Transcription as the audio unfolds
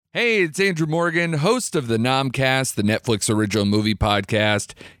Hey, it's Andrew Morgan, host of the Nomcast, the Netflix original movie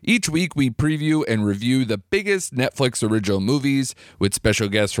podcast. Each week we preview and review the biggest Netflix original movies with special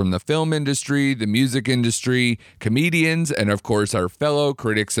guests from the film industry, the music industry, comedians, and of course our fellow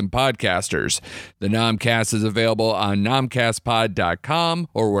critics and podcasters. The Nomcast is available on nomcastpod.com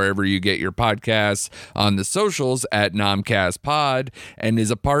or wherever you get your podcasts, on the socials at nomcastpod, and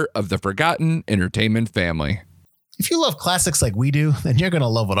is a part of the Forgotten Entertainment family. If you love classics like we do, then you're going to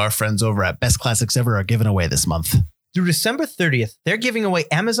love what our friends over at Best Classics Ever are giving away this month. Through December 30th, they're giving away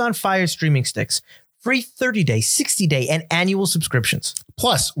Amazon Fire streaming sticks, free 30-day, 60-day, and annual subscriptions.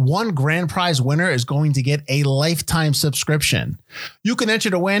 Plus, one grand prize winner is going to get a lifetime subscription. You can enter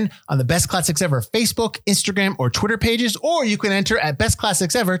to win on the Best Classics Ever Facebook, Instagram, or Twitter pages, or you can enter at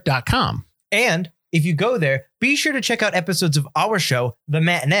bestclassicsever.com. And if you go there, be sure to check out episodes of our show, The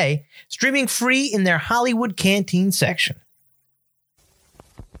Matinee, streaming free in their Hollywood Canteen section.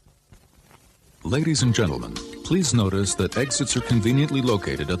 Ladies and gentlemen, please notice that exits are conveniently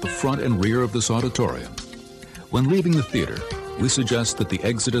located at the front and rear of this auditorium. When leaving the theater, we suggest that the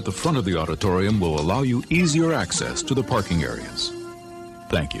exit at the front of the auditorium will allow you easier access to the parking areas.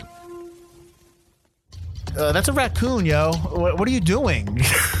 Thank you. That's a raccoon, yo. What are you doing?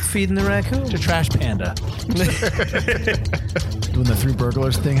 Feeding the raccoon. It's a trash panda. When the three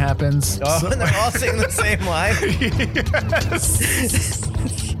burglars thing happens. Oh, and they're all singing the same line. Yes.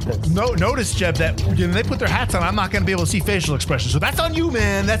 No, notice, Jeb, that when they put their hats on, I'm not going to be able to see facial expressions. So that's on you,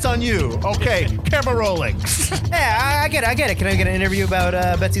 man. That's on you. Okay, camera rolling. Yeah, I get it. Can I get an interview about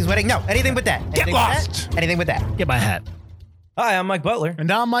Betsy's wedding? No, anything but that. Get lost. Anything but that. Get my hat. Hi, I'm Mike Butler. And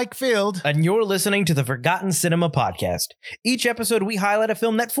I'm Mike Field. And you're listening to the Forgotten Cinema Podcast. Each episode, we highlight a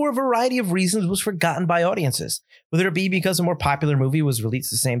film that, for a variety of reasons, was forgotten by audiences. Whether it be because a more popular movie was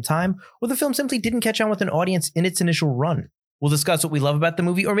released at the same time, or the film simply didn't catch on with an audience in its initial run. We'll discuss what we love about the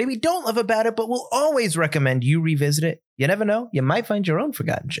movie, or maybe don't love about it, but we'll always recommend you revisit it. You never know, you might find your own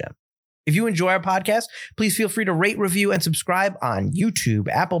forgotten gem. If you enjoy our podcast, please feel free to rate, review, and subscribe on YouTube,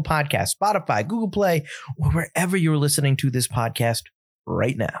 Apple Podcasts, Spotify, Google Play, or wherever you're listening to this podcast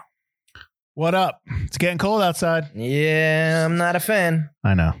right now. What up? It's getting cold outside. Yeah, I'm not a fan.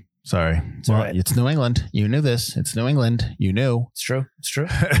 I know. Sorry. It's Well, all right. It's New England. You knew this. It's New England. You knew. It's true. It's true.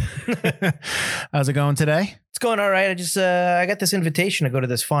 How's it going today? It's going all right. I got this invitation to go to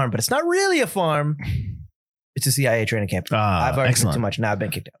this farm, but it's not really a farm. It's a CIA training camp. I've already been too much. Now I've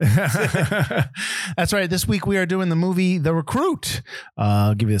been kicked out. That's right. This week we are doing the movie The Recruit.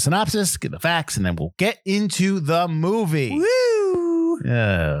 I'll give you the synopsis, give the facts, and then we'll get into the movie. Woo!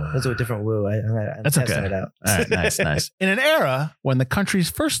 Yeah. That's a different woo. I'm That's testing okay. it out. All right. Nice, nice. In an era when the country's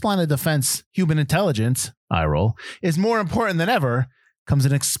first line of defense, human intelligence, eye roll, is more important than ever, comes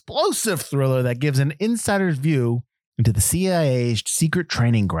an explosive thriller that gives an insider's view into the CIA's secret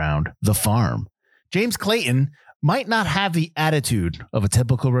training ground, The Farm. James Clayton might not have the attitude of a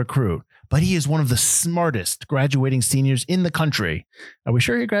typical recruit, but he is one of the smartest graduating seniors in the country. Are we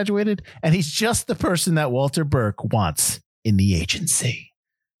sure he graduated? And he's just the person that Walter Burke wants in the agency.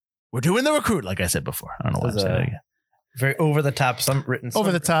 We're doing The Recruit, like I said before. I don't know what I'm saying again. Very over the top,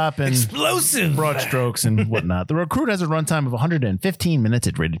 Over the top and explosive broad strokes and whatnot. The Recruit has a runtime of 115 minutes.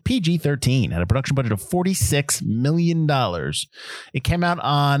 It's rated PG-13, had a production budget of $46 million. It came out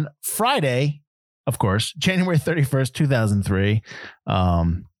on Friday, of course, January 31st, 2003. A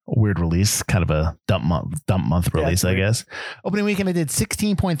weird release, kind of a dump month release, I guess. Opening weekend, it did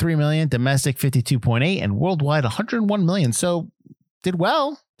 16.3 million, domestic 52.8, and worldwide 101 million. So did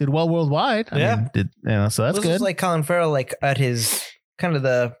well worldwide. I mean, so that's good. This is like Colin Farrell, like at his kind of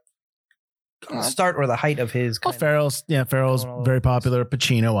the start or the height of his. Farrell's very popular.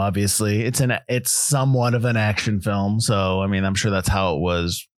 Pacino, obviously, it's somewhat of an action film. So I mean, I'm sure that's how it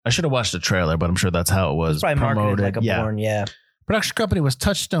was. I should have watched the trailer, but I'm sure that's how it was probably promoted. Marketed like a Bourne, yeah. Production company was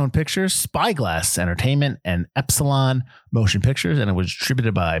Touchstone Pictures, Spyglass Entertainment, and Epsilon Motion Pictures, and it was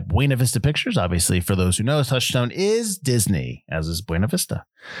distributed by Buena Vista Pictures. Obviously, for those who know, Touchstone is Disney, as is Buena Vista.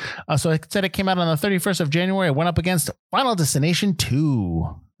 So I said it came out on the 31st of January. It went up against Final Destination 2.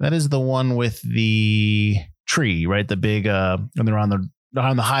 That is the one with the tree, right? The big, when they're on the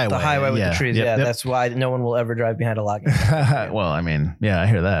highway. The highway with the trees. Yep. That's why no one will ever drive behind a log. Well, I mean, yeah, I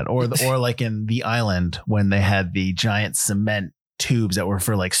hear that. Or like in The Island when they had the giant cement tubes that were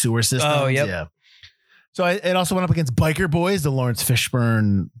for like sewer systems. Oh, yep. Yeah. So it also went up against Biker Boys, the Lawrence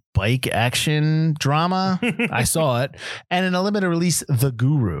Fishburne bike action drama. I saw it. And in a limited release, The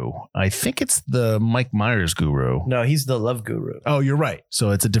Guru. I think it's the Mike Myers Guru. No, he's the love guru. Oh, you're right. So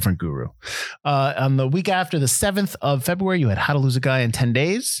it's a different Guru. On the week after, the 7th of February, you had How to Lose a Guy in 10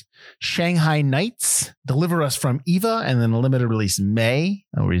 Days, Shanghai Nights, Deliver Us from Eva, and then a limited release May.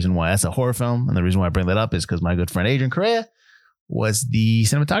 The reason why that's a horror film. And the reason why I bring that up is because my good friend Adrian Correa was the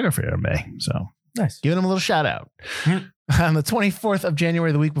cinematographer in May. So Nice. giving him a little shout out. On the 24th of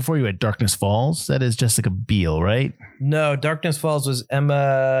January, the week before, you had Darkness Falls. That is Jessica Biel, right? No, Darkness Falls was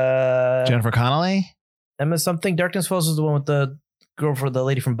Emma. Jennifer Connelly? Emma something. Darkness Falls was the one with the girl for the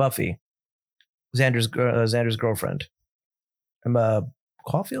lady from Buffy. Xander's girlfriend. Emma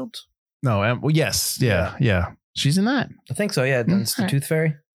Caulfield? No, well, yes. Yeah. She's in that. I think so. Yeah. It's the Tooth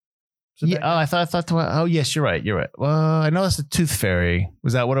Fairy. Yeah. Oh, I thought. Oh, yes, you're right. Well, I know it's the Tooth Fairy.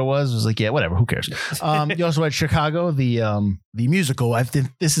 Was that what it was? It was like, yeah, whatever. Who cares? You also had Chicago, the musical. I think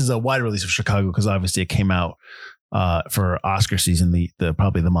this is a wide release of Chicago because obviously it came out for Oscar season, the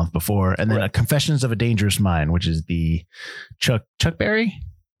probably the month before, and then Confessions of a Dangerous Mind, which is the Chuck Berry.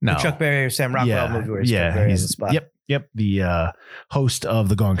 No, The Chuck Berry or Sam Rockwell movie where Chuck Berry has a spot. Yep. The host of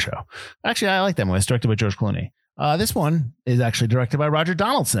The Gong Show. Actually, I like that one. It's directed by George Clooney. This one is actually directed by Roger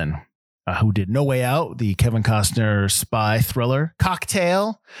Donaldson, who did No Way Out, the Kevin Costner spy thriller,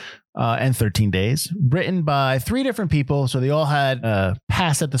 Cocktail, and 13 Days. Written by 3 different people, so they all had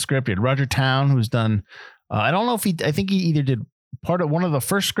pass at the script. You had Roger Town, who's done, I don't know if I think he either did part of one of the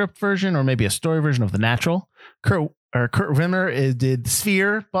first script version or maybe a story version of The Natural. Kurt Wimmer did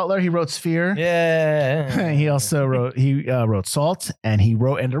Sphere. Butler, he wrote Sphere. Yeah. He also wrote Salt, and he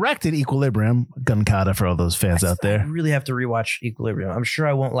wrote and directed Equilibrium. Gun kata for all those fans out I there. really have to rewatch Equilibrium. I'm sure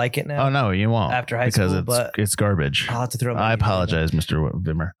I won't like it now. Oh no, you won't After high because school, but it's garbage. I'll have to throw. I apologize, Mr.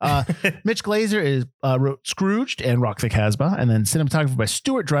 Wimmer. Mitch Glazer wrote Scrooged and Rock the Casbah, and then cinematography by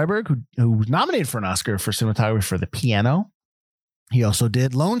Stuart Dryburgh, who was nominated for an Oscar for cinematography for The Piano. He also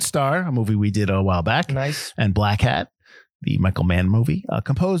did Lone Star, a movie we did a while back, Nice. and Black Hat, the Michael Mann movie,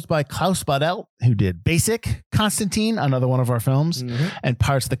 composed by Klaus Badelt, who did Basic, Constantine, another one of our films, and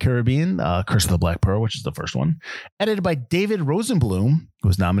Pirates of the Caribbean, Curse of the Black Pearl, which is the first one. Edited by David Rosenblum, who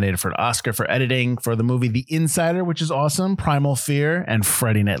was nominated for an Oscar for editing for the movie The Insider, which is awesome, Primal Fear, and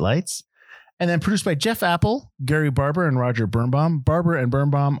Friday Night Lights. And then produced by Jeff Apple, Gary Barber, and Roger Birnbaum. Barber and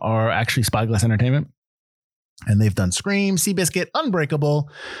Birnbaum are actually Spyglass Entertainment. And they've done Scream, Seabiscuit, Unbreakable,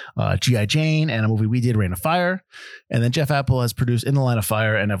 G.I. Jane, and a movie we did, Rain of Fire. And then Jeff Apple has produced In the Line of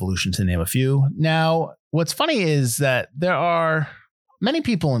Fire and Evolution, to name a few. Now, what's funny is that there are many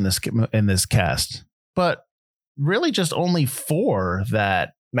people in this cast, but really just only 4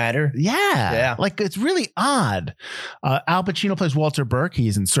 that matter. Yeah. Like, it's really odd. Al Pacino plays Walter Burke.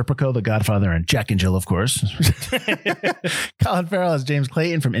 He's in Serpico, The Godfather, and Jack and Jill, of course. Colin Farrell as James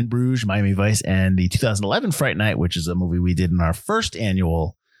Clayton from In Bruges, Miami Vice, and the 2011 Fright Night, which is a movie we did in our first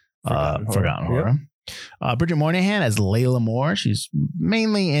annual Forgotten Horror. Yep. Bridget Moynihan as Layla Moore. She's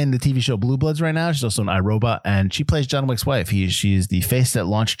mainly in the TV show Blue Bloods right now. She's also in iRobot, and she plays John Wick's wife. She's the face that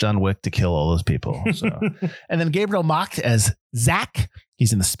launched John Wick to kill all those people. So. And then Gabriel Macht as Zach.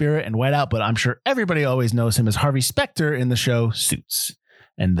 He's in The Spirit and Whiteout, but I'm sure everybody always knows him as Harvey Specter in the show Suits.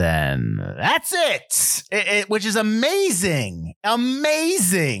 And then that's it, which is amazing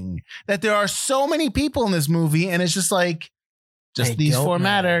that there are so many people in this movie, and it's just like, just these 4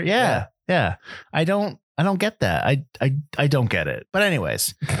 matter. Yeah. I don't get that. I don't get it. But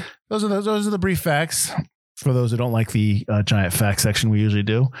anyways, those are the brief facts for those who don't like the giant fact section we usually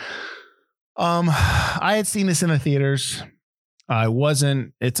do. I had seen this in the theaters.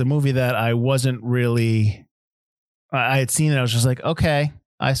 It's a movie that I wasn't really, I had seen it. I was just like, okay,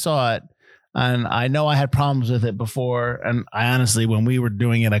 I saw it. And I know I had problems with it before. And I honestly, when we were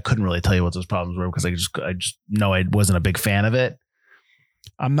doing it, I couldn't really tell you what those problems were because I just know I wasn't a big fan of it.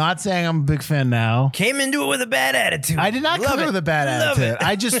 I'm not saying I'm a big fan now. Came into it with a bad attitude. I did not come in with a bad attitude.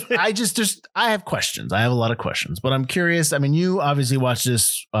 I have questions. I have a lot of questions, but I'm curious. I mean, you obviously watched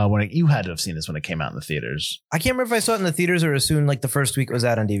this you had to have seen this when it came out in the theaters. I can't remember if I saw it in the theaters or as soon like the first week it was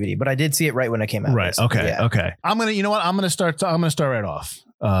out on DVD, but I did see it right when it came out. Right. Okay. Yeah. Okay. I'm gonna start right off,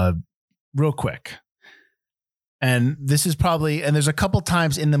 real quick. And this is probably, and there's a couple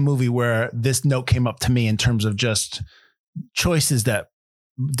times in the movie where this note came up to me in terms of just choices that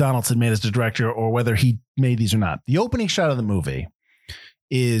Donaldson made as the director or whether he made these or not. The opening shot of the movie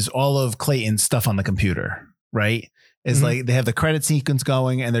is all of Clayton's stuff on the computer, right? It's like they have the credit sequence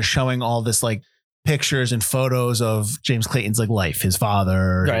going and they're showing all this like pictures and photos of James Clayton's like life, his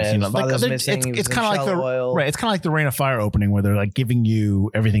father. Right, you know, his father's missing, he was it's in kind of like the Shallow Oil. right. It's kind of like the Reign of Fire opening where they're like giving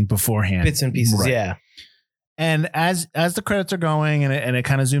you everything beforehand, Bits and pieces. Right. Yeah. And as the credits are going and it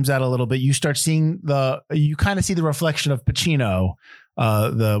kind of zooms out a little bit, you start seeing you kind of see the reflection of Pacino,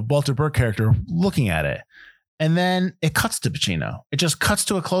 the Walter Burke character, looking at it. And then it cuts to Pacino. It just cuts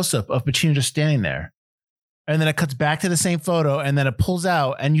to a close up of Pacino just standing there. And then it cuts back to the same photo and then it pulls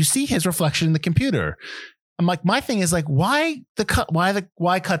out and you see his reflection in the computer. I'm like, my thing is like, why cut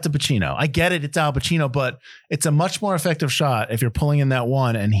to Pacino? I get it. It's Al Pacino, but it's a much more effective shot if you're pulling in that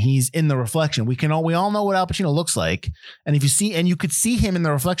one and he's in the reflection. We all know what Al Pacino looks like. And if you see, and you could see him in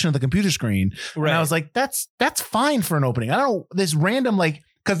the reflection of the computer screen. Right. And I was like, that's fine for an opening. I don't know this random, like,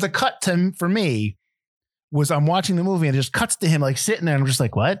 cause the cut for me was I'm watching the movie and it just cuts to him like sitting there and I'm just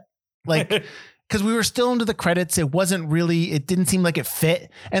like, what? Like, because we were still into the credits. It didn't seem like it fit.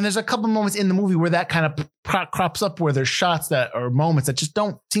 And there's a couple moments in the movie where that kind of crops up where there's shots that are moments that just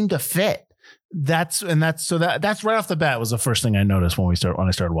don't seem to fit. That's right off the bat was the first thing I noticed when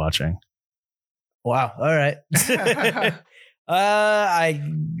I started watching. Wow. All right. I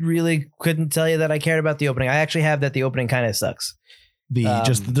really couldn't tell you that I cared about the opening. I actually have that the opening kind of sucks.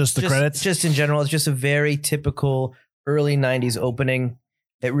 Just the credits? Just in general, it's just a very typical early 90s opening.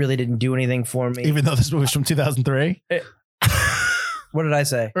 It really didn't do anything for me. Even though this movie's from 2003? What did I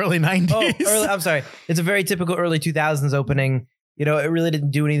say? Early 90s. Oh, I'm sorry. It's a very typical early 2000s opening. You know, it really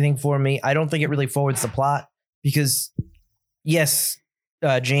didn't do anything for me. I don't think it really forwards the plot because, yes,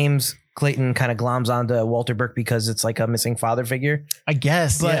 James Clayton kind of gloms onto Walter Burke because it's like a missing father figure. I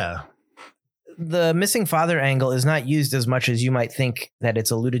guess, but yeah. The missing father angle is not used as much as you might think that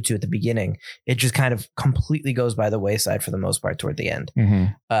it's alluded to at the beginning. It just kind of completely goes by the wayside for the most part toward the end.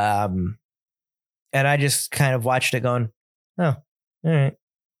 Mm-hmm. And I just kind of watched it going, oh, all right.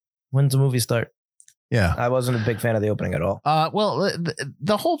 When's the movie start? Yeah. I wasn't a big fan of the opening at all. Well,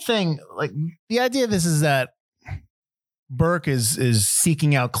 the whole thing, like the idea of this is that Burke is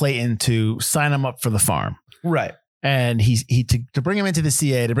seeking out Clayton to sign him up for the farm. Right. And to bring him into the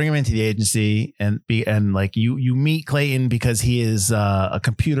CA, to bring him into the agency and like you meet Clayton because he is a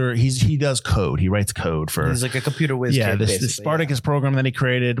computer. He does code. He writes code for. He's like a computer whiz. Yeah. This Spartacus program that he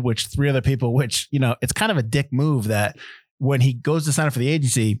created, which 3 other people, which, you know, it's kind of a dick move that when he goes to sign up for the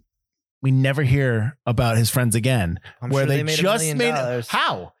agency, we never hear about his friends again. I'm sure they just made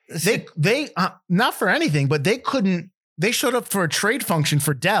how they not for anything, but they showed up for a trade function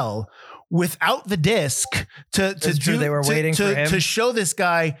for Dell without the disc to show this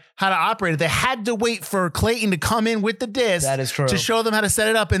guy how to operate it. They had to wait for Clayton to come in with the disc. That is true. To show them how to set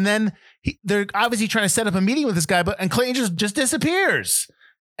it up. And then they're obviously trying to set up a meeting with this guy, and Clayton just disappears.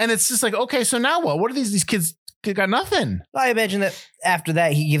 And it's just like, okay, so now what? What are these kids got nothing? I imagine that after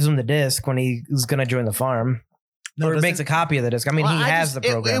that, he gives them the disc when he was going to join the farm. Or makes a copy of the disc. I mean, he has the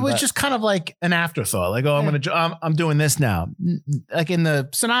program. It was just kind of like an afterthought. Like, I'm doing this now. Like in the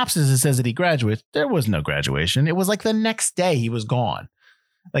synopsis, it says that he graduates. There was no graduation. It was like the next day he was gone.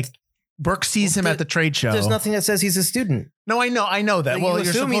 Like Burke sees him at the trade show. There's nothing that says he's a student. No, I know that. Well,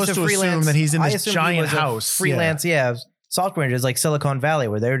 you're supposed to assume that he's in this giant house. Freelance, software engineers like Silicon Valley,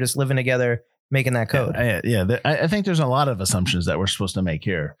 where they're just living together, making that code. I think there's a lot of assumptions that we're supposed to make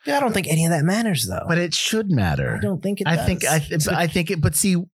here. Yeah, I don't think any of that matters, though. But it should matter. I don't think it does. I think it. But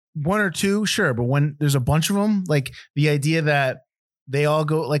see, 1 or 2, sure. But when there's a bunch of them, like the idea that they all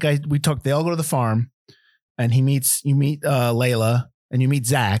go, they all go to the farm, and you meet Layla, and you meet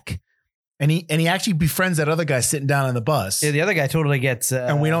Zach. And he actually befriends that other guy sitting down on the bus. Yeah, the other guy totally gets...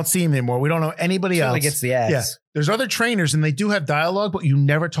 and we don't see him anymore. We don't know anybody else. Gets the axe. Yeah. There's other trainers, and they do have dialogue, but you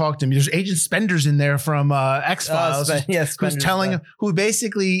never talk to him. There's Agent Spender's in there from X-Files, who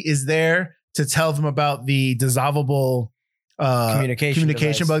basically is there to tell them about the dissolvable communication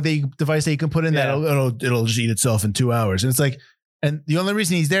device that you can put in that it'll just eat itself in 2 hours. And it's like, and the only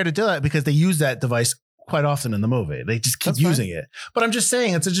reason he's there to do that because they use that device quite often in the movie. They just keep using it. But I'm just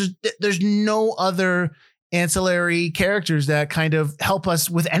saying, there's no other ancillary characters that kind of help us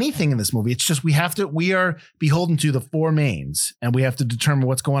with anything in this movie. It's just we are beholden to the 4 mains, and we have to determine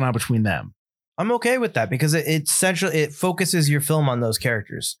what's going on between them. I'm okay with that because it focuses your film on those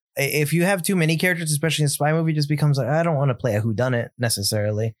characters. If you have too many characters, especially in a spy movie, it just becomes like, I don't want to play a whodunit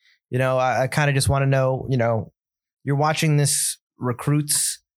necessarily. You know, I kind of just want to know, you know, you're watching this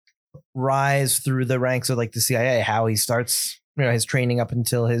recruits rise through the ranks of like the CIA, how he starts, you know, his training up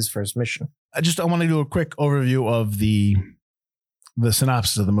until his first mission. I want to do a quick overview of the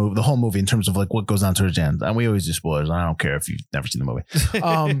synopsis of the movie, the whole movie, in terms of like what goes on towards the end. And we always do spoilers. I don't care if you've never seen the movie.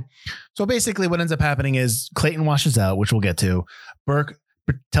 So basically what ends up happening is Clayton washes out, which we'll get to. Burke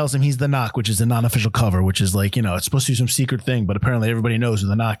tells him he's the Knock, which is a non-official cover, which is like, it's supposed to be some secret thing, but apparently everybody knows who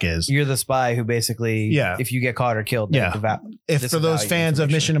the Knock is. You're the spy who basically, if you get caught or killed, if for those fans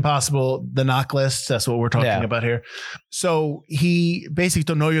of Mission Impossible, the Knock list, that's what we're talking about here. So he basically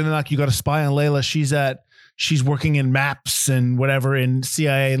don't know you're the Knock. You got to spy on Layla. She's working in maps and whatever in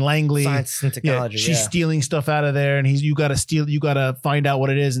CIA and Langley. Science and technology. She's stealing stuff out of there, and you got to find out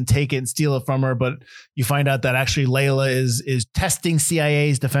what it is and take it and steal it from her. But you find out that actually Layla is testing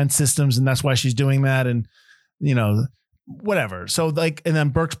CIA's defense systems, and that's why she's doing that. And whatever. So and then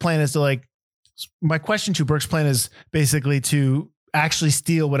Burke's plan is to my question to Burke's plan is basically to actually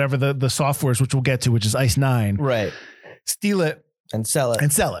steal whatever the software is, which we'll get to, which is Ice 9. Right. Steal it. And sell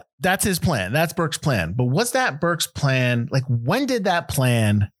it. That's his plan. That's Burke's plan. But what's that Burke's plan? When did that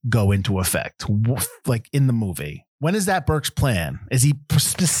plan go into effect? In the movie? When is that Burke's plan? Is he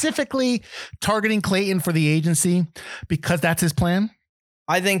specifically targeting Clayton for the agency because that's his plan?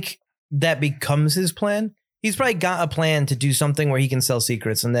 I think that becomes his plan. He's probably got a plan to do something where he can sell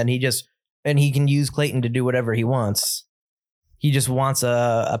secrets, and then he can use Clayton to do whatever he wants. He just wants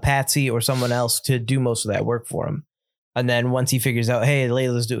a patsy or someone else to do most of that work for him. And then once he figures out, hey,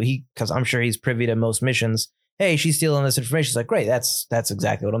 Layla's because I'm sure he's privy to most missions. Hey, she's stealing this information. He's like, great, that's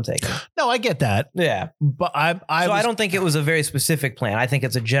exactly what I'm taking. No, I get that. Yeah, but I don't think it was a very specific plan. I think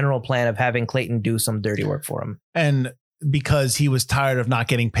it's a general plan of having Clayton do some dirty work for him. And because he was tired of not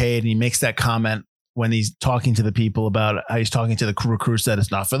getting paid, and he makes that comment when he's talking to the people about how he's talking to the recruits that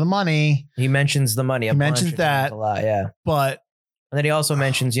it's not for the money. He mentions the money. He mentions that a lot. Yeah, but and then he also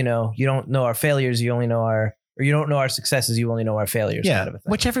mentions, you don't know our failures. You only know or you don't know our successes, you only know our failures. Yeah, kind of a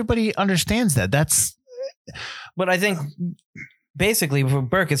thing. Which everybody understands that. But I think basically for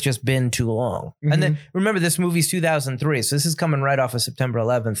Burke, it's just been too long. Mm-hmm. And then remember, this movie's 2003, so this is coming right off of September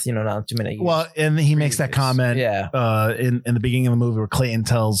 11th. Not too many years. Well, and he makes that comment, in the beginning of the movie where Clayton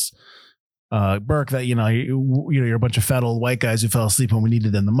tells Burke that you're a bunch of fat old white guys who fell asleep when we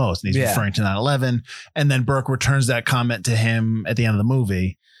needed them the most, and he's referring to 9/11. And then Burke returns that comment to him at the end of the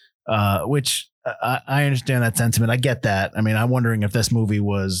movie, which. I understand that sentiment. I get that. I mean, I'm wondering if this movie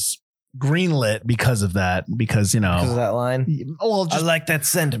was greenlit because of that, because of that line. Well, I like that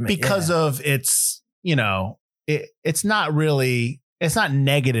sentiment because of its, it's not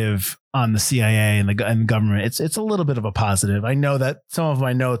negative on the CIA and the government. It's a little bit of a positive. I know that some of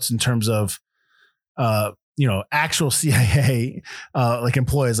my notes in terms of, actual CIA,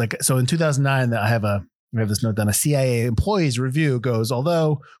 employees, so in 2009, we have this note down. A CIA employees review goes,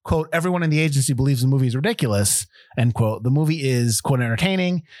 although, quote, everyone in the agency believes the movie is ridiculous, end quote, the movie is, quote,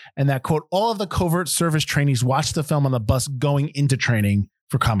 entertaining, and that, quote, all of the covert service trainees watch the film on the bus going into training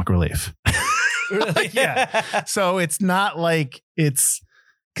for comic relief. Really? Yeah. So it's not like it's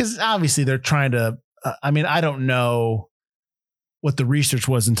because obviously they're trying to, I don't know what the research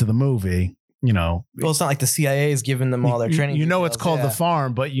was into the movie. Well, it's not like the CIA is giving them all their training. It's called The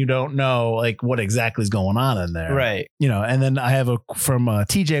Farm, but you don't know what exactly is going on in there. Right. And then I have from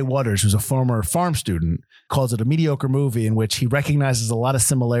TJ Waters, who's a former Farm student, calls it a mediocre movie in which he recognizes a lot of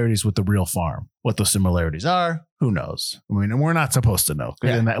similarities with the real Farm. What those similarities are, who knows? And we're not supposed to know.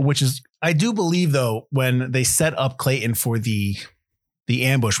 Yeah. Which is, I do believe though, when they set up Clayton for the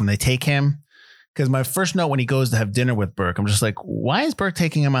ambush, when they take him, because my first note when he goes to have dinner with Burke, I'm just like, why is Burke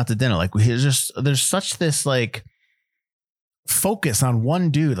taking him out to dinner? There's such this focus on one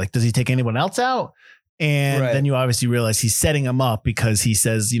dude. Does he take anyone else out? And then you obviously realize he's setting him up because he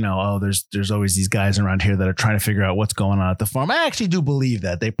says, there's always these guys around here that are trying to figure out what's going on at the farm. I actually do believe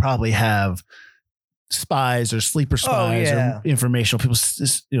that they probably have spies or sleeper spies or informational people,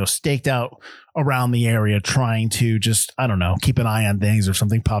 staked out around the area trying to just, I don't know, keep an eye on things if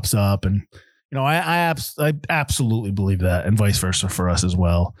something pops up. And I absolutely believe that, and vice versa for us as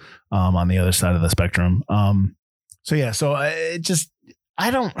well, on the other side of the spectrum. I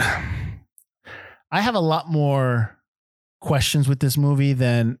have a lot more questions with this movie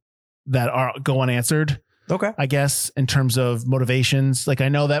than that go unanswered. Okay. I guess in terms of motivations, I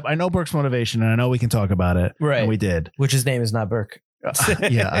know Burke's motivation, and I know we can talk about it. Right. And we did. Which his name is not Burke.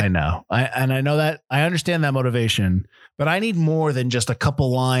 Yeah, I know. I know that. I understand that motivation, but I need more than just a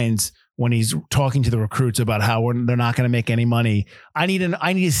couple lines when he's talking to the recruits about how they're not going to make any money. I need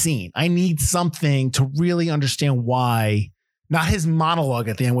a scene. I need something to really understand why. Not his monologue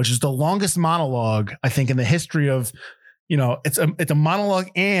at the end, which is the longest monologue I think in the history of, it's a monologue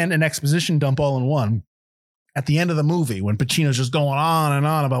and an exposition dump all in one. At the end of the movie, when Pacino's just going on and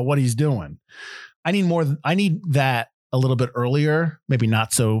on about what he's doing, I need that a little bit earlier, maybe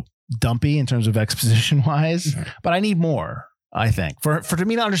not so dumpy in terms of exposition wise, but I need more. I think for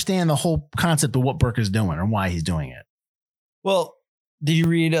me to understand the whole concept of what Burke is doing and why he's doing it. Well, Did you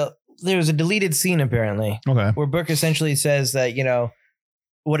read? There was a deleted scene apparently Okay. where Burke essentially says that, you know,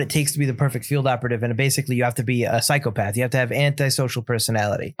 what it takes to be the perfect field operative. And basically you have to be a psychopath. You have to have antisocial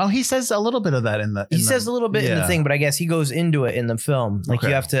personality. Oh, he says a little bit of that in the. He says a little bit in the thing, but I guess he goes into it in the film. Like you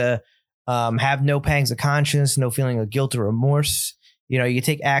have to have no pangs of conscience, no feeling of guilt or remorse. You know, you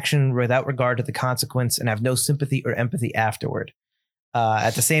take action without regard to the consequence and have no sympathy or empathy afterward.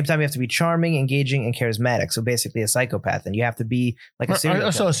 At the same time, you have to be charming, engaging, and charismatic. So basically a psychopath, and you have to be like a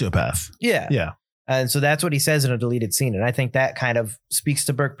serial killer. Sociopath. Yeah. Yeah. And so that's what he says in a deleted scene. And I think that kind of speaks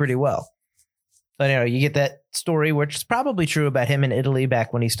to Burke pretty well. But, you know, you get that story, which is probably true about him in Italy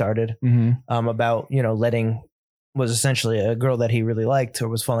back when he started, about, you know, letting was essentially a girl that he really liked or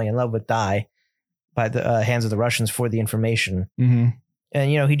was falling in love with die by the hands of the Russians for the information. And,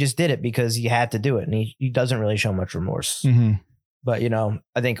 you know, he just did it because he had to do it. And he doesn't really show much remorse. But, you know,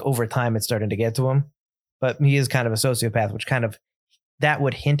 I think over time it's starting to get to him. But he is kind of a sociopath, which kind of that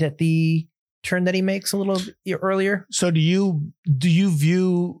would hint at the turn that he makes a little earlier. So do you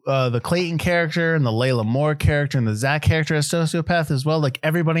view the Clayton character and the Layla Moore character and the Zach character as sociopath as well? Like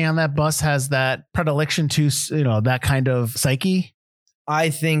everybody on that bus has that predilection to, you know, that kind of psyche? I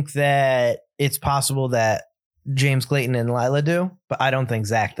think that it's possible that James Clayton and Lila do, but I don't think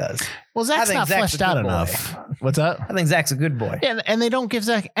Zach does. Well, Zach's not Zach's fleshed out enough. What's that? I think Zach's a good boy. Yeah, and they don't give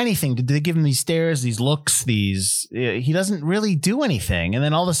Zach anything. Did they give him these stares, these looks, he doesn't really do anything. And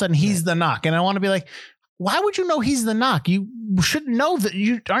then all of a sudden he's the knock. And I want to be like, why would you know he's the knock? You should know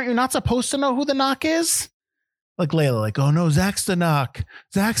that aren't you not supposed to know who the knock is? Like Layla, like, oh no, Zach's the knock.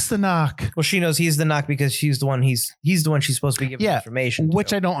 Zach's the knock. Well, she knows he's the knock because she's the one he's the one she's supposed to be giving information to.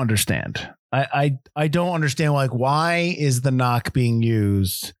 Which I don't understand. I don't understand, like, why is the knock being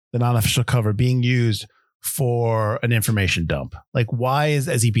used, the non-official cover being used for an information dump? Like, why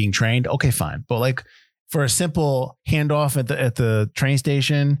is he being trained? Okay, fine. But like for a simple handoff at the train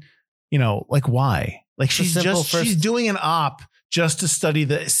station, you know, like why? Like she's doing an op just to study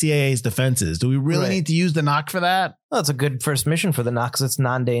the CIA's defenses. Do we really need to use the knock for that? Well, it's a good first mission for the knock because it's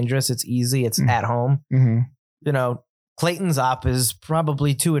non-dangerous. It's easy. It's at home. You know, Clayton's op is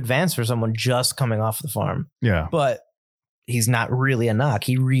probably too advanced for someone just coming off the farm. Yeah. But he's not really a knock.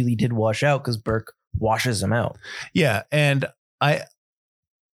 He really did wash out because Burke washes him out. Yeah. And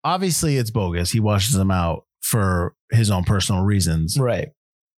obviously it's bogus. He washes him out for his own personal reasons. Right.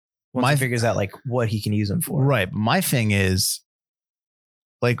 Once he figures out like what he can use him for. Right. But my thing is,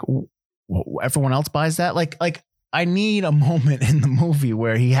 like, everyone else buys that. Like I need a moment in the movie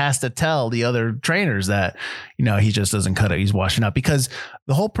where he has to tell the other trainers that, you know, he just doesn't cut it. He's washing out, because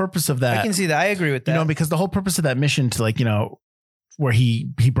the whole purpose of that, I can see that. I agree with that. You know, because the whole purpose of that mission to, like, you know, where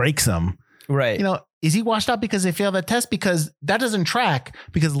he breaks them. Right. You know, is he washed out because they failed that test? Because that doesn't track,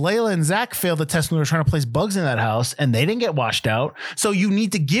 because Layla and Zach failed the test when they were trying to place bugs in that house and they didn't get washed out. So you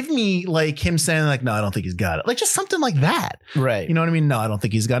need to give me like him saying like, no, I don't think he's got it. Like just something like that. Right. You know what I mean? No, I don't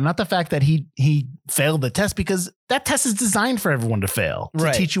think he's got it. Not the fact that he failed the test, because that test is designed for everyone to fail,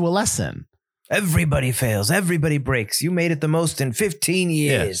 to teach you a lesson. Everybody fails. Everybody breaks. You made it the most in 15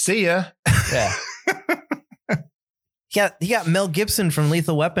 years. Yeah. See ya. Yeah. He got Mel Gibson from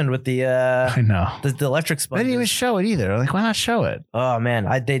Lethal Weapon with the I know the electric sponge. They didn't even show it either. Like, why not show it? Oh man,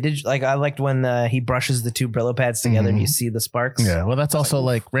 I liked when he brushes the two Brillo pads together and you see the sparks. Yeah, well, that's also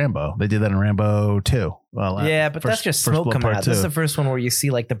like Rambo. They did that in Rambo 2. Well, yeah, but that's just smoke coming out. This is the first one where you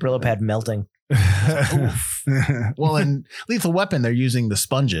see like the Brillo pad melting. Well, in Lethal Weapon, they're using the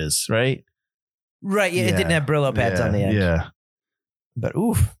sponges, right? Right. Yeah, it didn't have Brillo pads on the end. Yeah, but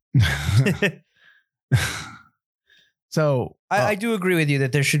oof. So I do agree with you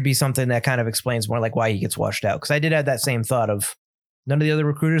that there should be something that kind of explains more like why he gets washed out. Because I did have that same thought of none of the other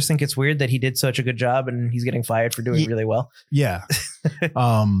recruiters think it's weird that he did such a good job and he's getting fired for doing really well. Yeah.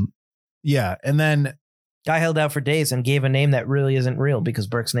 Yeah. And then guy held out for days and gave a name that really isn't real because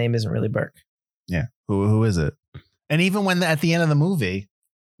Burke's name isn't really Burke. Yeah. Who is it? And even when at the end of the movie,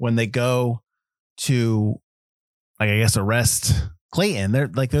 when they go to, like, I guess, arrest Clayton, they're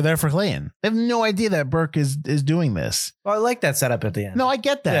there for Clayton. They have no idea that Burke is doing this. Well, I like that setup at the end. No, I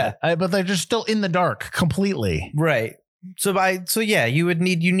get that. Yeah. But they're just still in the dark completely. Right. So yeah, you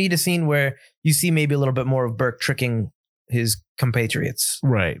need a scene where you see maybe a little bit more of Burke tricking his compatriots.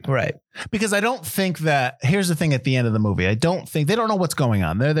 Right. Right. Because I don't think that, here's the thing at the end of the movie. I don't think they don't know what's going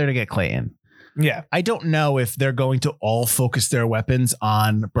on. They're there to get Clayton. Yeah. I don't know if they're going to all focus their weapons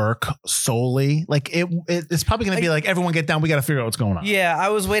on Burke solely. Like it's probably going to be like, everyone get down. We got to figure out what's going on. Yeah. I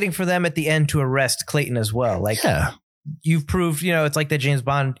was waiting for them at the end to arrest Clayton as well. Like, you've proved, it's like that James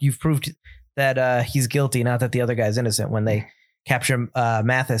Bond. You've proved that he's guilty, not that the other guy's innocent when they capture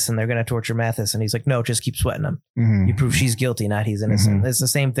Mathis and they're going to torture Mathis. And he's like, no, just keep sweating him. Mhm. You prove she's guilty, not he's innocent. Mhm. It's the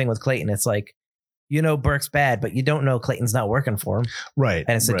same thing with Clayton. It's like, you know, Burke's bad, but you don't know Clayton's not working for him. Right.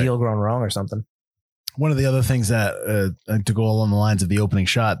 And it's a right. deal going wrong or something. One of the other things that to go along the lines of the opening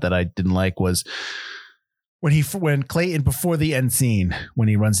shot that I didn't like was when Clayton, before the end scene, when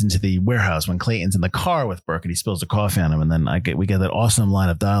he runs into the warehouse, when Clayton's in the car with Burke and he spills the coffee on him, and then we get that awesome line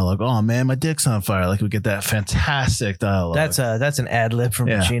of dialogue. Oh man, my dick's on fire! Like we get that fantastic dialogue. That's an ad lib from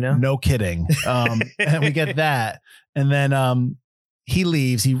Pacino. No kidding. And we get that, and then he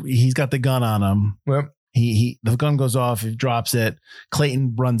leaves. He's got the gun on him. Yep. The gun goes off. He drops it.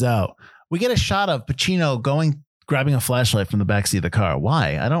 Clayton runs out. We get a shot of Pacino grabbing a flashlight from the backseat of the car.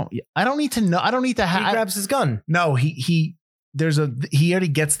 Why? I don't need to know. I don't need to have. He grabs his gun. No, he already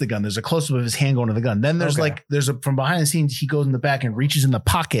gets the gun. There's a close up of his hand going to the gun. Then there's from behind the scenes, he goes in the back and reaches in the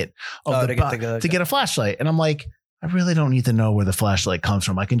pocket of to get a flashlight. And I'm like, I really don't need to know where the flashlight comes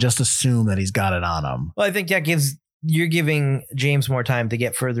from. I can just assume that he's got it on him. Well, I think you're giving James more time to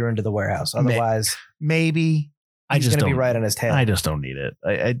get further into the warehouse. Otherwise, maybe. He's going to be right on his tail. I just don't need it.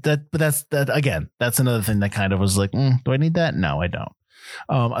 But that's another thing that kind of was like, do I need that? No, I don't.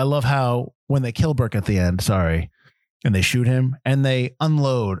 I love how when they kill Burke at the end, and they shoot him and they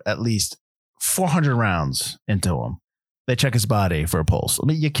unload at least 400 rounds into him. They check his body for a pulse. I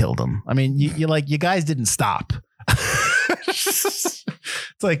mean, you killed him. I mean, you guys didn't stop.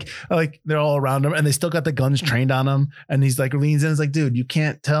 It's like they're all around him and they still got the guns trained on him. And he's like leans in. It's like, dude, you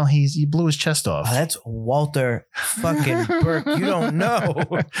can't tell he blew his chest off. Oh, that's Walter fucking Burke. You don't know.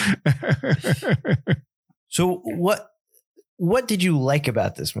 So what did you like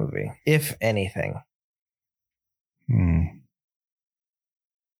about this movie, if anything?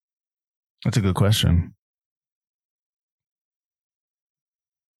 That's a good question.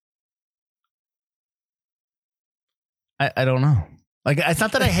 I don't know. Like, it's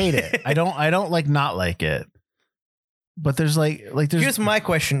not that I hate it. I don't like not like it. But there's here's my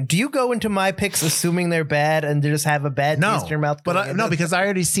question. Do you go into my picks assuming they're bad and just have a bad taste in your mouth? But no, because I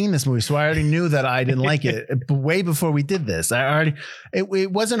already seen this movie. So I already knew that I didn't like it way before we did this.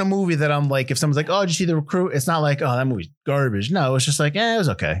 It wasn't a movie that I'm like, if someone's like, oh, did you see The Recruit? It's not like, oh, that movie's garbage. No, it's just like, it was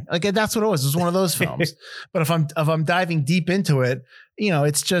okay. Like, that's what it was. It was one of those films. But if I'm diving deep into it,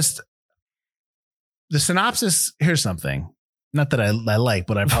 it's just the synopsis. Here's something. Not that I like,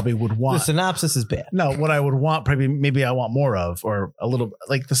 but I probably would want. The synopsis is bad. No, what I would want, maybe I want more of, or a little,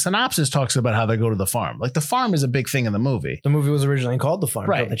 like the synopsis talks about how they go to the farm. Like the farm is a big thing in the movie. The movie was originally called The Farm.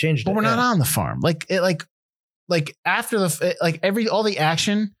 Right. They changed it. But we're not on the farm. After all the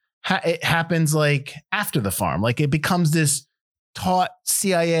action, it happens like after the farm. Like it becomes this taut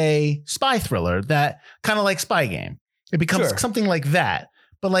CIA spy thriller that kind of like Spy Game. It becomes something like that.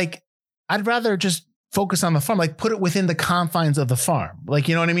 But like, I'd rather just focus on the farm, like put it within the confines of the farm. Like,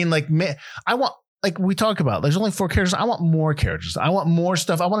 you know what I mean? Like I want, like we talk about, there's only 4 characters. I want more characters. I want more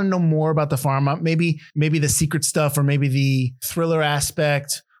stuff. I want to know more about the farm. Maybe the secret stuff, or maybe the thriller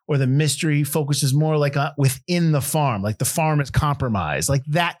aspect or the mystery focuses more like within the farm. Like the farm is compromised, like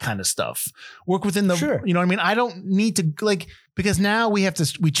that kind of stuff. Work within the, you know what I mean? I don't need to because now we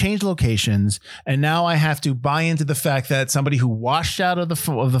change locations, and now I have to buy into the fact that somebody who washed out of the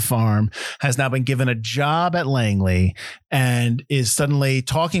farm has now been given a job at Langley and is suddenly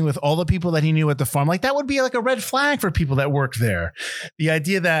talking with all the people that he knew at the farm. Like that would be like a red flag for people that work there. The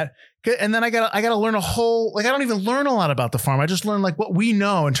idea that, and then I gotta learn a whole, like I don't even learn a lot about the farm. I just learn like what we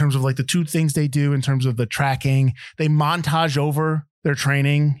know in terms of like the 2 things they do in terms of the tracking. They montage over their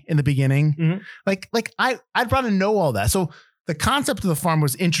training in the beginning. Mm-hmm. I'd rather know all that. So the concept of the farm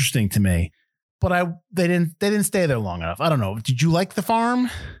was interesting to me, but they didn't stay there long enough. I don't know. Did you like the farm?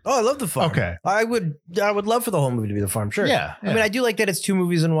 Oh, I love the farm. Okay. I would love for the whole movie to be the farm. Sure. Yeah. I mean, I do like that it's 2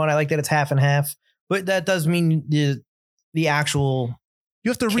 movies in one. I like that it's half and half, but that does mean the actual. You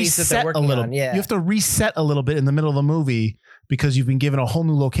have to reset a little. Yeah. You have to reset a little bit in the middle of the movie because you've been given a whole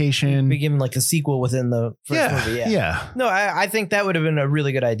new location. Be given like a sequel within the first movie. Yeah. No, I think that would have been a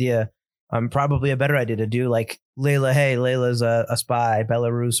really good idea. Probably a better idea to do like Layla. Hey, Layla's a spy,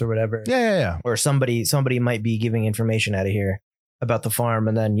 Belarus or whatever. Yeah. Or somebody might be giving information out of here about the farm,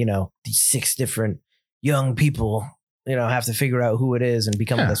 and then these 6 different young people have to figure out who it is and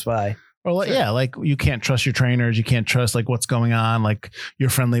become the spy. Or like you can't trust your trainers. You can't trust like what's going on. Like you're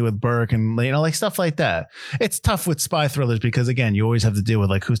friendly with Burke and like stuff like that. It's tough with spy thrillers because again, you always have to deal with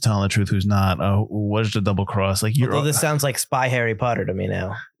like who's telling the truth, who's not. Oh, what's the double cross? Like although this sounds like Spy Harry Potter to me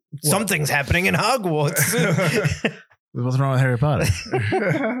now. What? Something's happening in Hogwarts. What's wrong with Harry Potter?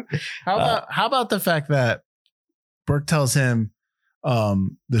 How about the fact that Burke tells him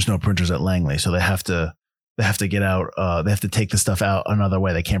there's no printers at Langley, so they have to they have to get out. They have to take the stuff out another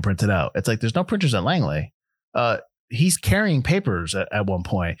way. They can't print it out. It's like there's no printers at Langley. He's carrying papers at one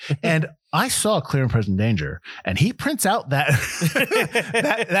point, and I saw Clear and Present Danger, and he prints out that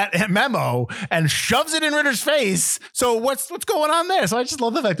that memo and shoves it in Ritter's face. So what's going on there? So I just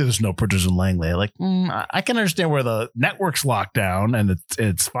love the fact that there's no printers in Langley. Like I can understand where the network's locked down and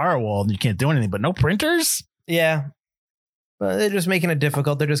it's firewalled and you can't do anything, but no printers. Yeah, but they're just making it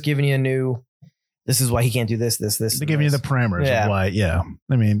difficult. They're just giving you a new. This is why he can't do this. They're giving you the parameters of why. Yeah,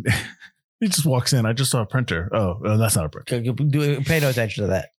 I mean. He just walks in. I just saw a printer. Oh, that's not a printer. Pay no attention to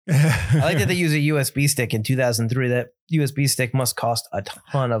that. I like that they use a USB stick in 2003. That USB stick must cost a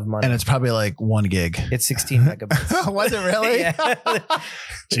ton of money. And it's probably like 1 gig. It's 16 megabytes. Was it really? Yeah.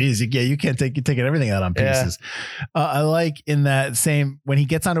 Jeez, you can't take you're taking everything out on pieces. Yeah. I like in that same, when he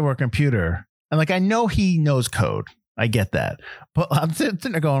gets onto our computer, and like I know he knows code. I get that. But I'm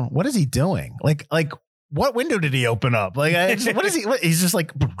sitting there going, what is he doing? Like what window did he open up? Like, what is he? He's just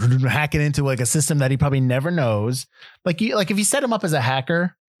like hacking into like a system that he probably never knows. Like if you set him up as a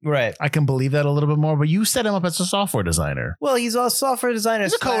hacker, right? I can believe that a little bit more. But you set him up as a software designer. Well, he's a software designer.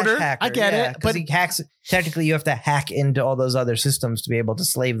 He's a coder. Hacker. I get it, but he hacks. Technically, you have to hack into all those other systems to be able to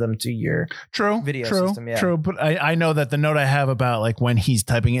slave them to your video system. Yeah. True. But I know that the note I have about like when he's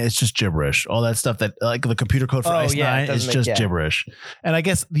typing it, it's just gibberish. All that stuff that like the computer code for Ice9 is just gibberish. And I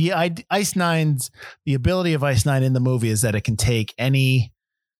guess the ability of Ice9 in the movie is that it can take any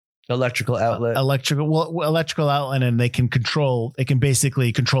electrical outlet, and they can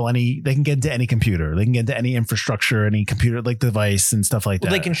basically control any, they can get into any computer, they can get into any infrastructure, any computer like device and stuff like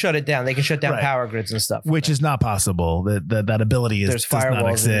that. They can shut it down. They can shut down power grids and stuff. Which is not possible. That ability does not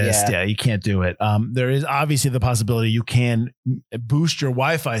exist. Yeah, you can't do it. There is obviously the possibility you can boost your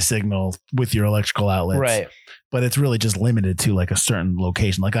Wi-Fi signal with your electrical outlets. Right. But it's really just limited to like a certain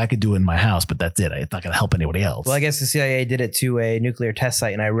location. Like I could do it in my house, but that's it. It's not going to help anybody else. Well, I guess the CIA did it to a nuclear test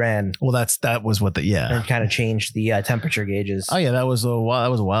site in Iran. Well, that was what and kind of changed the temperature gauges. Oh yeah, that was a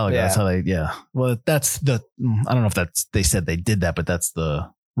while ago. Yeah. That's how they. Yeah. Well, that's the. I don't know if they said they did that, but that's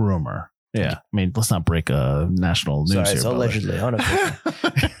the rumor. Yeah. I mean, let's not break a national news here. So allegedly. I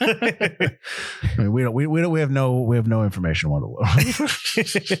mean, we have no information on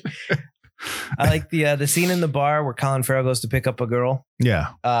the I like the scene in the bar where Colin Farrell goes to pick up a girl. Yeah.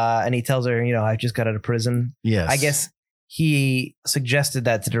 And he tells her, I just got out of prison. Yes. I guess he suggested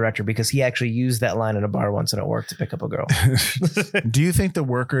that to the director because he actually used that line in a bar once and it worked to pick up a girl. Do you think the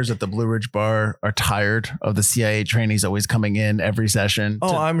workers at the Blue Ridge Bar are tired of the CIA trainees always coming in every session?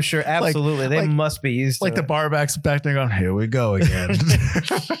 Oh, I'm sure. Absolutely. They must be used to it. The bar backs back there going, here we go again.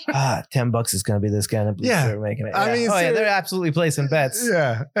 $10 is going to be this guy in a blue shirt making it. Yeah. I mean, they're absolutely placing bets.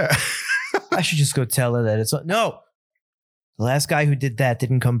 Yeah. I should just go tell her that it's no. The last guy who did that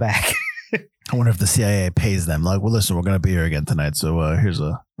didn't come back. I wonder if the CIA pays them. Like, well, listen, we're going to be here again tonight. So here's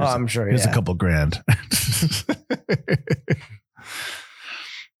a couple grand.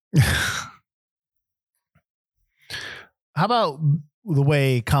 How about the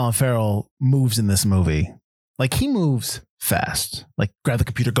way Colin Farrell moves in this movie? Like he moves fast. Like grab the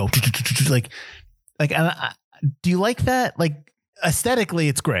computer, go like. Do you like that? Like. Aesthetically,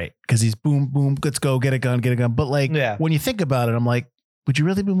 it's great because he's boom, let's go, get a gun. But like, when you think about it, I'm like, would you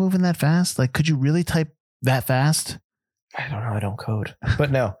really be moving that fast? Like, could you really type that fast? I don't know. I don't code,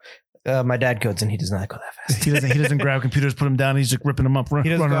 but no, my dad codes and he does not go that fast. He doesn't grab computers, put them down. He's just ripping them up. He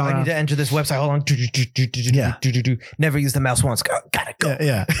doesn't go, I need to enter this website. Hold on. Never use the mouse once. Gotta go.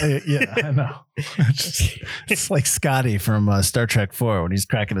 Yeah. I know. It's like Scotty from Star Trek 4 when he's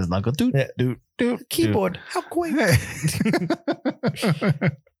cracking his knuckle. Dude. Keyboard. How quick?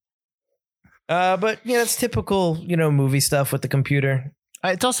 But it's typical, movie stuff with the computer.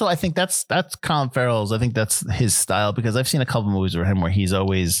 It's also, I think that's Colin Farrell's. I think that's his style because I've seen a couple movies with him where he's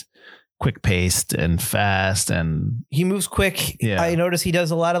always quick paced and fast and he moves quick. Yeah. I notice he does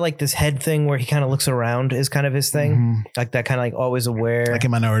a lot of like this head thing where he kind of looks around is kind of his thing. Mm-hmm. Like that kind of like always aware. Like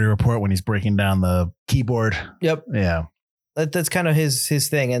in Minority Report when he's breaking down the keyboard. Yep. Yeah. That's kind of his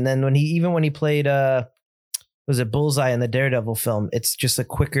thing. And then when he played was it Bullseye in the Daredevil film, it's just a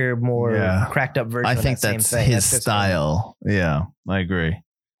quicker, more cracked up version. I think of that that's same thing. His style. Yeah, I agree.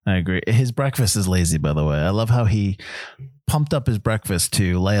 His breakfast is lazy, by the way. I love how he pumped up his breakfast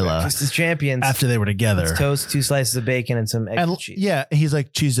to Layla. Breakfast is champions. After they were together. It's toast, 2 slices of bacon, and some eggs and cheese. Yeah, he's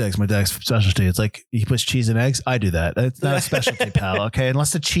like, cheese eggs, my dad's specialty. It's like, he puts cheese and eggs. I do that. It's not a specialty, pal. Okay,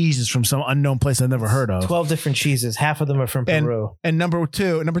 unless the cheese is from some unknown place I've never heard of. 12 different cheeses. Half of them are from Peru. And number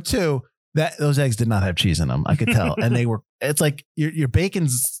two, that those eggs did not have cheese in them. I could tell. And they were, it's like your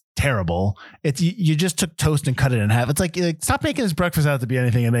bacon's terrible. It's you just took toast and cut it in half. It's like stop making his breakfast out to be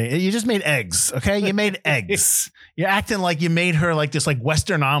anything. You just made eggs. Okay, you made eggs. You're acting like you made her like this like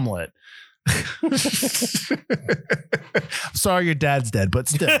Western omelet. Sorry, your dad's dead, but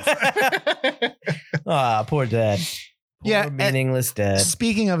still. Poor dad. Poor meaningless dad.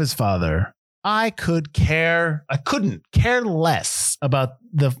 Speaking of his father, I couldn't care less about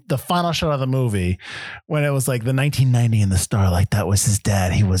the final shot of the movie when it was like the 1990 in the Starlight. That was his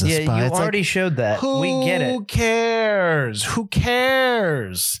dad. He was a spy. You already showed that. We get it. Who cares? Who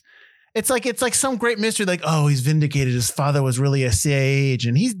cares? It's like some great mystery. Like, oh, he's vindicated. His father was really a CIA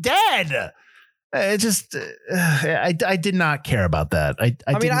agent. He's dead. It just, I did not care about that.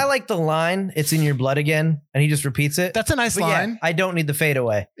 I mean, I like the line, "It's in your blood again," and he just repeats it. That's a nice line. Yeah, I don't need the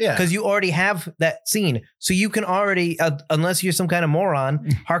fadeaway. Yeah. Because you already have that scene. So you can already, unless you're some kind of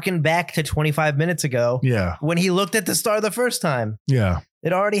moron, harken back to 25 minutes ago. Yeah. When he looked at the star the first time. Yeah.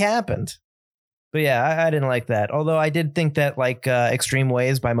 It already happened. But yeah, I didn't like that. Although I did think that like Extreme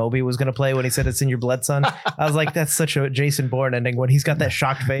Ways by Moby was going to play when he said "It's in your blood, son." I was like, that's such a Jason Bourne ending when he's got that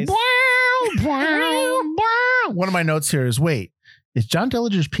shocked face. One of my notes here is, wait, is John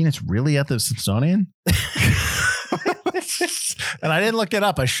Dillinger's penis really at the Smithsonian? And I didn't look it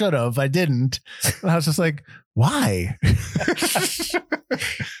up. I should have. I didn't. And I was just like, why?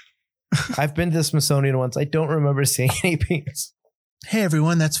 I've been to the Smithsonian once. I don't remember seeing any penis. Hey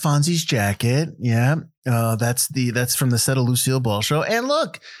everyone, that's Fonzie's jacket. Yeah, that's from the set of Lucille Ball show. And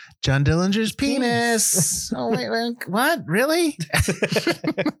look, John Dillinger's penis. Oh wait, what? Really?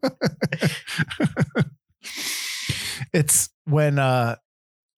 It's when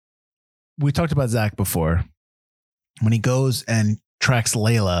we talked about Zach before, when he goes and tracks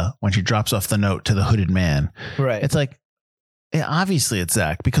Layla when she drops off the note to the hooded man. Right. It's like, obviously it's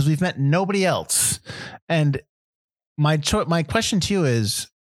Zach because we've met nobody else. And my question to you is,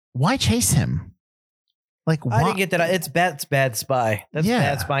 why chase him? Like, why? I didn't get that. It's bad spy. That's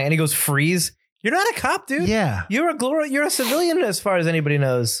bad spying. And he goes, "Freeze. You're not a cop, dude. Yeah. You're a civilian as far as anybody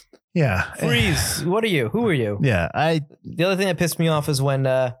knows. Yeah. Freeze. What are you? Who are you?" Yeah. The other thing that pissed me off is when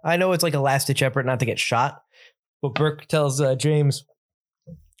I know it's like a last ditch effort not to get shot, but Burke tells James,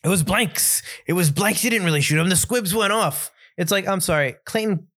 "It was blanks. It was blanks. He didn't really shoot him. The squibs went off." It's like, I'm sorry,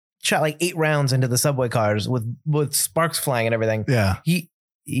 Clayton shot like 8 rounds into the subway cars with sparks flying and everything. Yeah.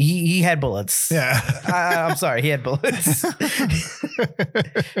 He had bullets. Yeah. I'm sorry. He had bullets.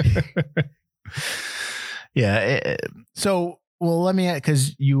 Yeah. So, well, let me,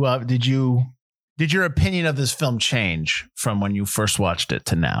 because you, did your opinion of this film change from when you first watched it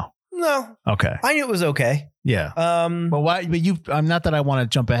to now? No. Okay. I knew it was okay. Yeah. But why, I'm not that I want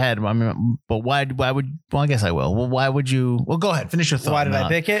to jump ahead. I mean, but why would, well, I guess I will. Well, why would you, well, go ahead. Finish your thought. Why did I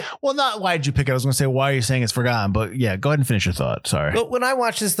pick it? Well, not why did you pick it? I was going to say, why are you saying it's forgotten? But yeah, go ahead and finish your thought. Sorry. But when I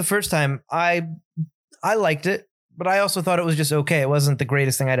watched this the first time, I liked it, but I also thought it was just okay. It wasn't the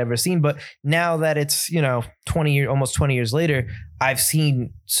greatest thing I'd ever seen. But now that it's, almost 20 years later, I've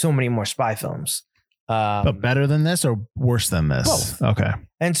seen so many more spy films. But better than this or worse than this? Both. Okay.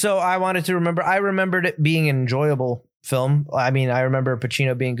 And so I remembered it being an enjoyable film. I mean, I remember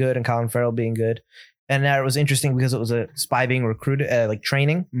Pacino being good and Colin Farrell being good. And that it was interesting because it was a spy being recruited, like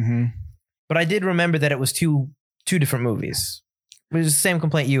training. Mm-hmm. But I did remember that it was two different movies. It was the same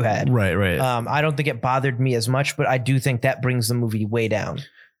complaint you had. Right. I don't think it bothered me as much, but I do think that brings the movie way down.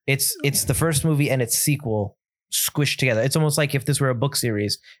 It's the first movie and its sequel squished together. It's almost like if this were a book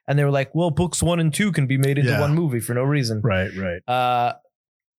series and they were like, well, books 1 and 2 can be made into one movie for no reason. Right.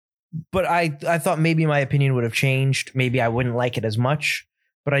 But I thought maybe my opinion would have changed. Maybe I wouldn't like it as much,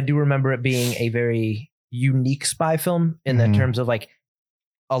 but I do remember it being a very unique spy film in the terms of like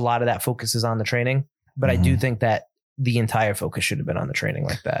a lot of that focuses on the training. But I do think that the entire focus should have been on the training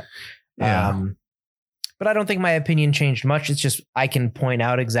like that. Yeah. But I don't think my opinion changed much. It's just I can point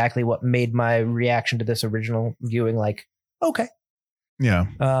out exactly what made my reaction to this original viewing like, okay. Yeah.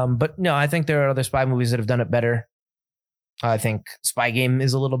 But no, I think there are other spy movies that have done it better. I think Spy Game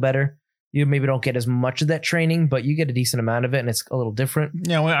is a little better. You maybe don't get as much of that training, but you get a decent amount of it, and it's a little different.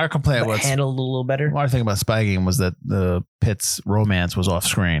 Yeah, well, our complaint was handled a little better. Our thing about Spy Game was that the Pitt's romance was off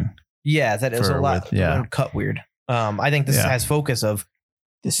screen. Yeah, that is a lot. Cut weird. I think this has focus of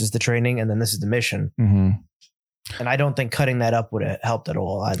this is the training and then this is the mission. Mm-hmm. And I don't think cutting that up would have helped at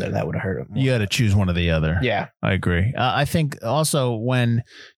all either. That would have hurt it more. You got to choose one or the other. Yeah, I agree. I think also when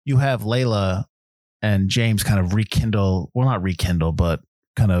you have Layla and James kind of not rekindle, but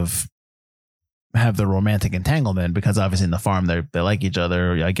kind of have the romantic entanglement, because obviously in the farm they like each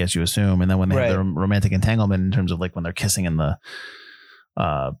other, I guess you assume. And then when they have their romantic entanglement in terms of like when they're kissing in the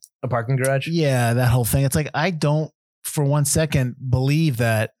a parking garage. Yeah, that whole thing. It's like, I don't for one second believe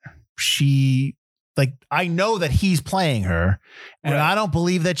that she, like, I know that he's playing her, and Right. I don't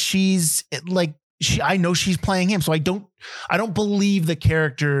believe that she's like, I know she's playing him. So I don't believe the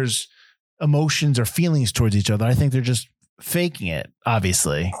character's emotions or feelings towards each other. I think they're just faking it,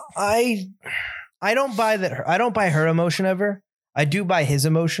 obviously. I don't buy that. I don't buy her emotion ever. I do buy his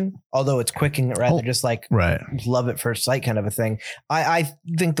emotion, although it's quick and rather just like Right. love at first sight kind of a thing. I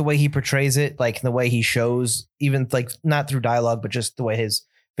think the way he portrays it, like the way he shows, even like not through dialogue, but just the way his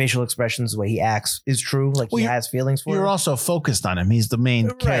facial expressions, the way he acts is true. Like he has feelings for You're her. also focused on him. He's the main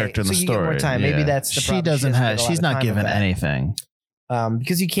Right. character in the So you story. get more time. Maybe that's the she problem. doesn't She doesn't have. get a lot She's of not time with given that. anything.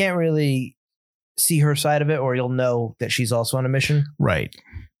 Because you can't really see her side of it, or you'll know that she's also on a mission. Right.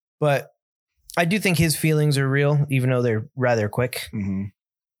 But I do think his feelings are real, even though they're rather quick. Mm-hmm.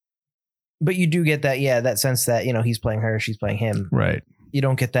 But you do get that, that sense that, he's playing her, she's playing him. Right. You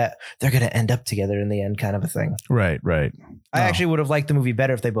don't get that they're going to end up together in the end kind of a thing. Right. I actually would have liked the movie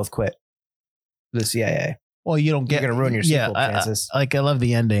better if they both quit the CIA. Well, you don't get. You're going to ruin your sequel chances. I love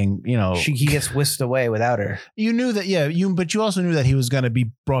the ending. He gets whisked away without her. You knew that, but you also knew that he was going to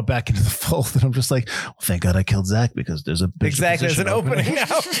be brought back into the fold. And I'm just like, well, thank God I killed Zach, because there's Exactly. There's an opening now.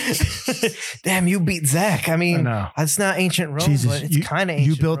 Damn, you beat Zach. I mean, it's not ancient Rome, Jesus, but it's kind of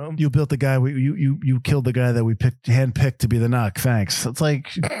ancient Rome. You built the guy. You killed the guy that we handpicked to be the knock. Thanks. It's like,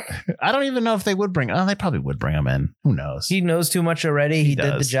 I don't even know if they would bring. Oh, they probably would bring him in. Who knows? He knows too much already. He did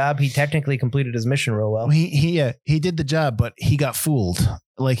the does. job. He technically completed his mission real well. He did the job, but he got fooled.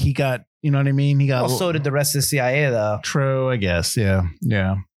 Like he got, you know what I mean? He got. Well, so did the rest of the CIA, though. True, I guess. Yeah.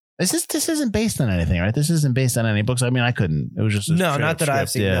 This isn't based on anything, right? This isn't based on any books. I mean, I couldn't. It was just No, not that I've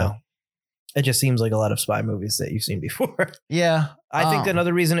script, seen. No, it just seems like a lot of spy movies that you've seen before. Yeah, I think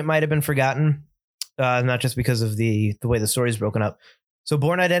another reason it might have been forgotten, not just because of the way the story's broken up. So,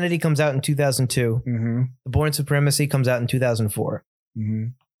 Bourne Identity comes out in 2002. Mm-hmm. The Bourne Supremacy comes out in 2004. Mm-hmm.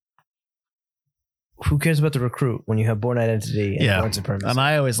 Who cares about the Recruit when you have Bourne Identity and Bourne Supremacy? And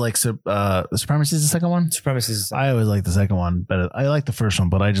I always like Supremacy is the second one. Supremacy is the second. I always like the second one better. I like the first one,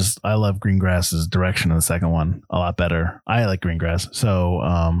 but I love Greengrass's direction in the second one a lot better. I like Greengrass,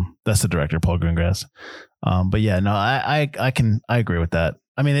 so that's the director, Paul Greengrass. But yeah, no, I agree with that.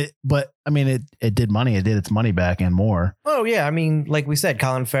 I mean, it did money. It did its money back and more. Oh yeah, I mean, like we said,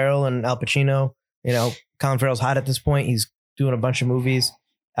 Colin Farrell and Al Pacino. Colin Farrell's hot at this point. He's doing a bunch of movies.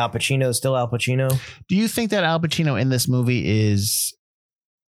 Al Pacino is still Al Pacino. Do you think that Al Pacino in this movie is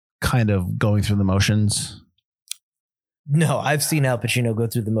kind of going through the motions? No, I've seen Al Pacino go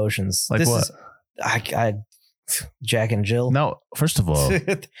through the motions. Like what? Jack and Jill. No, first of all,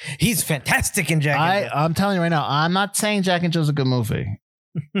 he's fantastic in Jack and Jill. I'm telling you right now, I'm not saying Jack and Jill's a good movie.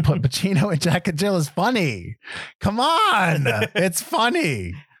 But Pacino and Jack and Jill is funny. Come on. It's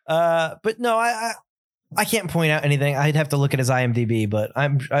funny. But no, I can't point out anything. I'd have to look at his IMDb, but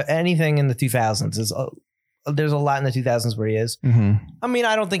anything in the 2000s is there's a lot in the 2000s where he is. Mm-hmm. I mean,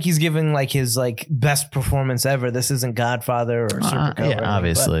 I don't think he's giving like his like best performance ever. This isn't Godfather or Serpico. Yeah,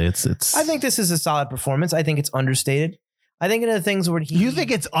 obviously it's. I think this is a solid performance. I think it's understated. I think in the things where you think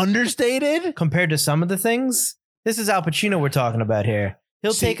it's understated compared to some of the things. This is Al Pacino we're talking about here.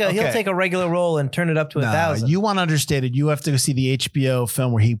 He'll take a regular role and turn it up to 1,000. You want understated? You have to go see the HBO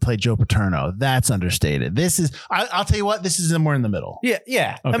film where he played Joe Paterno. That's understated. This is. I'll tell you what. This is somewhere in the middle. Yeah.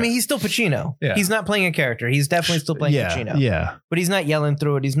 Okay. I mean, he's still Pacino. Yeah. He's not playing a character. He's definitely still playing Pacino. Yeah. But he's not yelling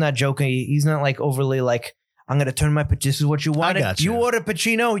through it. He's not joking. He's not like overly like, I'm going to turn my. This is what you wanted. I got you. You ordered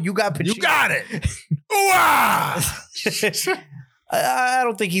Pacino. You got Pacino. You got it. I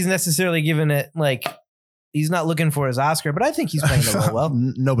don't think he's necessarily giving it like. He's not looking for his Oscar, but I think he's playing the role well.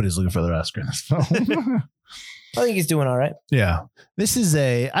 Nobody's looking for their Oscar in this film. I think he's doing all right. Yeah. This is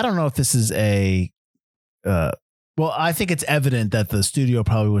I don't know if this is well, I think it's evident that the studio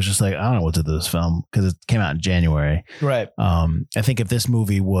probably was just like, I don't know what to do with this film because it came out in January. Right. I think if this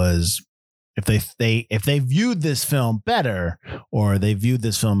movie was, if they viewed this film better, or they viewed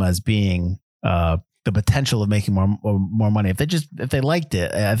this film as being, the potential of making more money, if they liked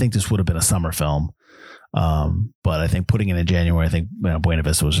it, I think this would have been a summer film. But I think putting it in January, I think Buena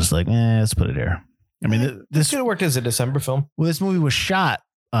Vista was just like, let's put it here. I mean, this could have worked as a December film. Well, this movie was shot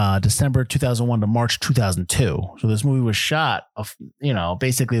December 2001 to March 2002. So this movie was shot,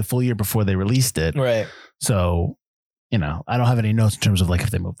 basically a full year before they released it. Right. So, I don't have any notes in terms of like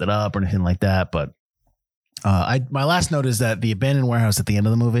if they moved it up or anything like that. But my last note is that the abandoned warehouse at the end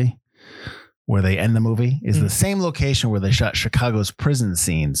of the movie, where they end the movie, is the same location where they shot Chicago's prison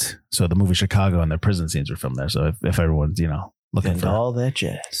scenes. So the movie Chicago and their prison scenes were filmed there. So if everyone's, looking for all that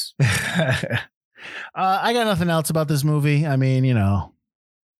jazz. I got nothing else about this movie. I mean,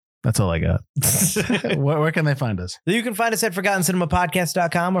 That's all I got. Where can they find us? You can find us at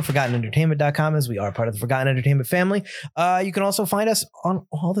ForgottenCinemaPodcast.com or ForgottenEntertainment.com, as we are part of the Forgotten Entertainment family. You can also find us on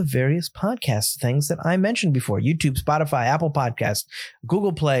all the various podcast things that I mentioned before. YouTube, Spotify, Apple Podcasts,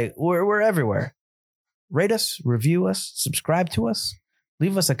 Google Play. We're everywhere. Rate us, review us, subscribe to us,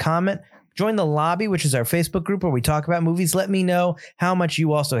 leave us a comment. Join the lobby, which is our Facebook group where we talk about movies. Let me know how much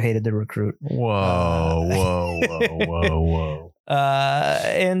you also hated The Recruit. Whoa.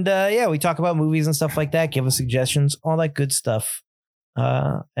 And we talk about movies and stuff like that. Give us suggestions, all that good stuff.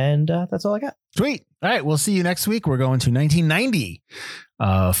 And that's all I got. Sweet. All right. We'll see you next week. We're going to 1990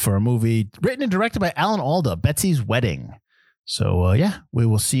 for a movie written and directed by Alan Alda, Betsy's Wedding. So, we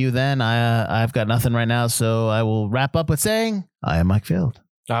will see you then. I've got nothing right now, so I will wrap up with saying I am Mike Field.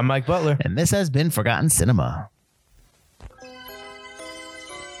 I'm Mike Butler. And this has been Forgotten Cinema.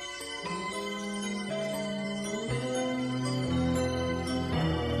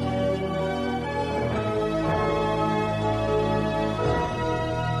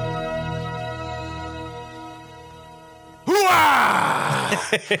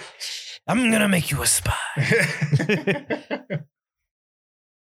 I'm gonna make you a spy.